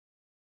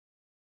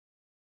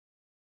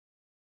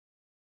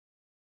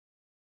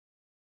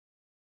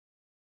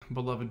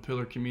beloved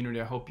Pillar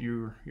community. I hope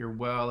you're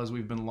well as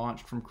we've been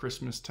launched from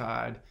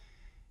Christmastide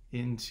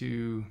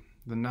into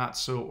the not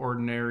so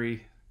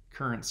ordinary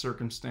current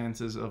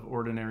circumstances of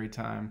ordinary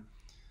time.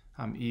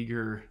 I'm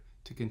eager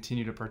to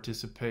continue to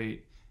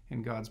participate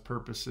in God's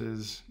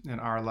purposes in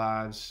our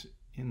lives,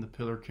 in the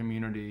Pillar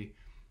community,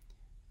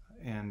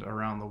 and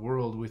around the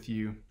world with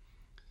you.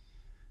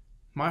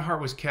 My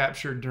heart was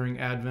captured during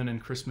Advent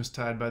and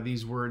Christmastide by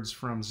these words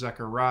from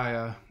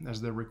Zechariah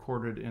as they're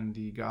recorded in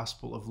the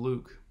Gospel of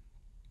Luke.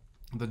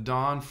 The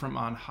dawn from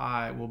on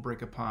high will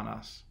break upon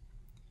us,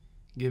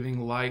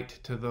 giving light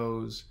to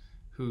those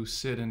who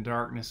sit in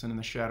darkness and in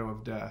the shadow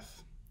of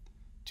death,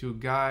 to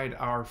guide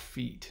our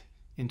feet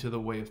into the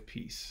way of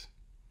peace.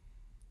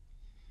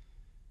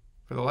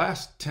 For the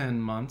last 10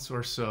 months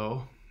or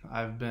so,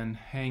 I've been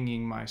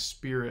hanging my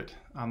spirit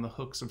on the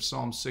hooks of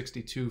Psalm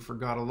 62. For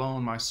God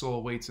alone my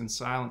soul waits in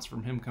silence.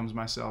 From him comes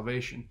my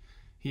salvation.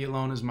 He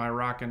alone is my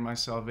rock and my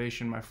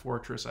salvation, my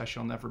fortress. I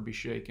shall never be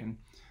shaken.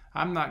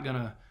 I'm not going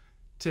to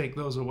take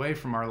those away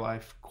from our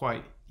life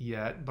quite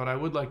yet, but I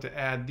would like to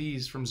add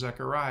these from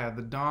Zechariah.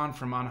 The dawn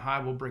from on high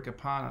will break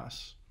upon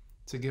us,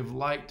 to give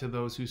light to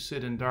those who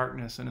sit in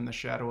darkness and in the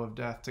shadow of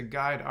death, to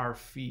guide our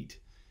feet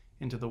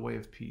into the way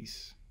of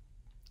peace.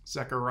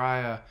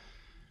 Zechariah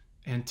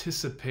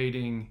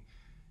anticipating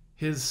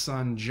his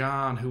son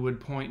John, who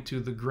would point to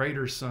the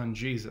greater son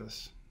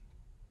Jesus.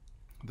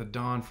 The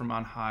dawn from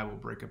on high will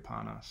break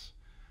upon us.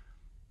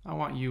 I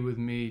want you with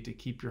me to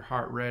keep your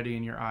heart ready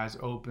and your eyes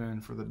open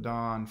for the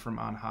dawn from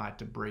on high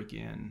to break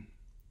in,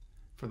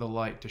 for the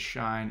light to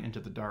shine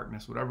into the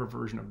darkness, whatever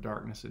version of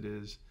darkness it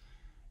is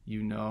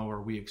you know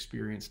or we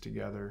experience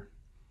together.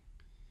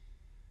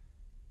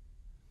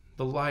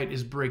 The light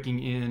is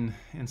breaking in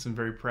some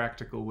very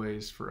practical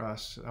ways for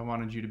us. I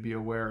wanted you to be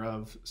aware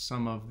of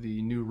some of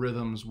the new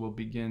rhythms we'll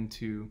begin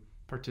to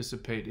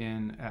participate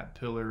in at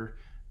Pillar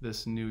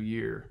this new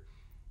year.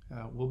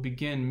 We'll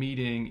begin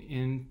meeting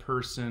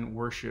in-person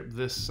worship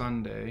this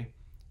Sunday,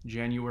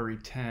 January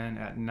 10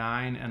 at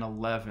 9 and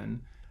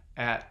 11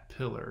 at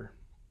Pillar.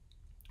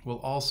 We'll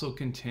also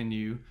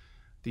continue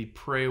the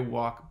Pray,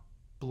 Walk,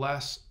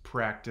 Bless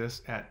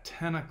practice at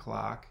 10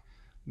 o'clock.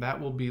 That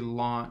will be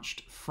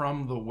launched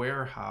from the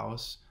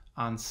warehouse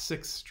on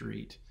 6th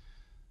Street.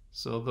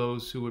 So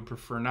those who would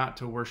prefer not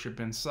to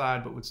worship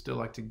inside but would still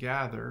like to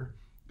gather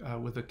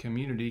with a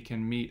community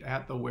can meet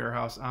at the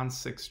warehouse on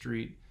 6th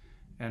Street,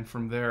 and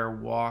from there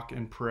walk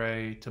and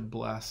pray to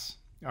bless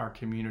our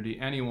community.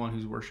 Anyone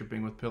who's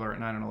worshiping with Pillar at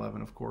 9 and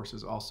 11, of course,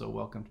 is also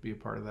welcome to be a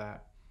part of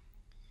that.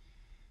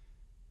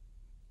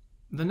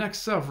 The next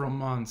several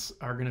months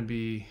are going to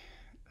be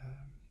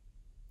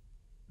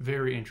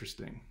very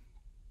interesting.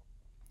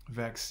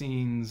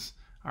 Vaccines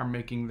are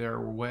making their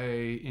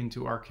way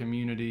into our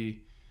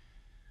community.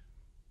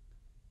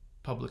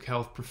 Public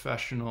health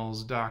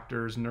professionals,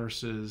 doctors,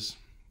 nurses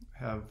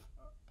have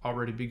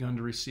already begun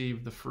to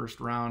receive the first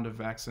round of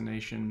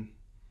vaccination.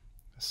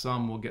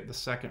 Some will get the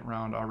second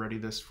round already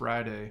this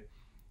Friday.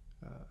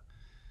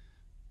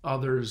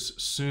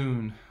 Others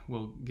soon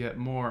will get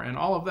more. And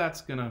all of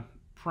that's going to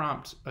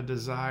prompt a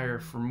desire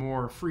for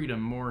more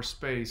freedom, more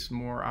space,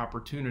 more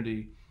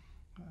opportunity,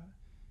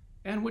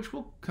 and which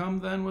will come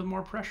then with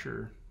more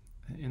pressure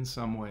in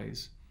some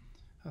ways.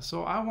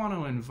 So I want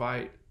to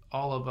invite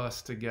all of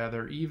us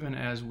together, even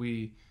as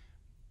we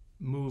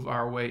move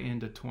our way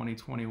into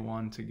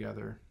 2021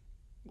 together.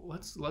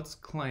 Let's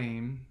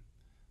claim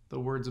the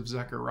words of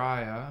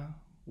Zechariah,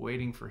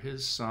 waiting for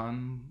his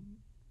son,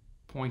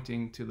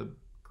 pointing to the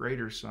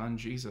greater son,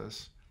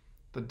 Jesus.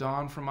 The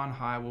dawn from on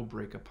high will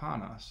break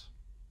upon us,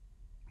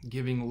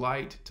 giving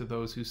light to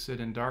those who sit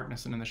in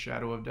darkness and in the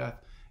shadow of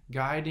death,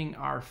 guiding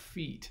our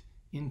feet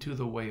into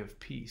the way of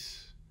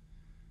peace.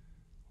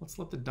 Let's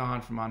let the dawn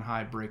from on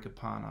high break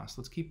upon us.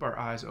 Let's keep our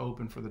eyes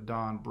open for the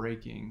dawn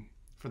breaking,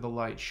 for the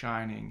light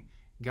shining,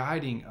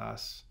 guiding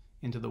us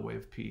into the way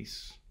of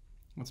peace.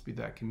 Let's be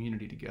that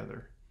community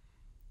together.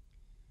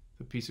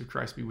 The peace of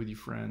Christ be with you,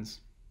 friends.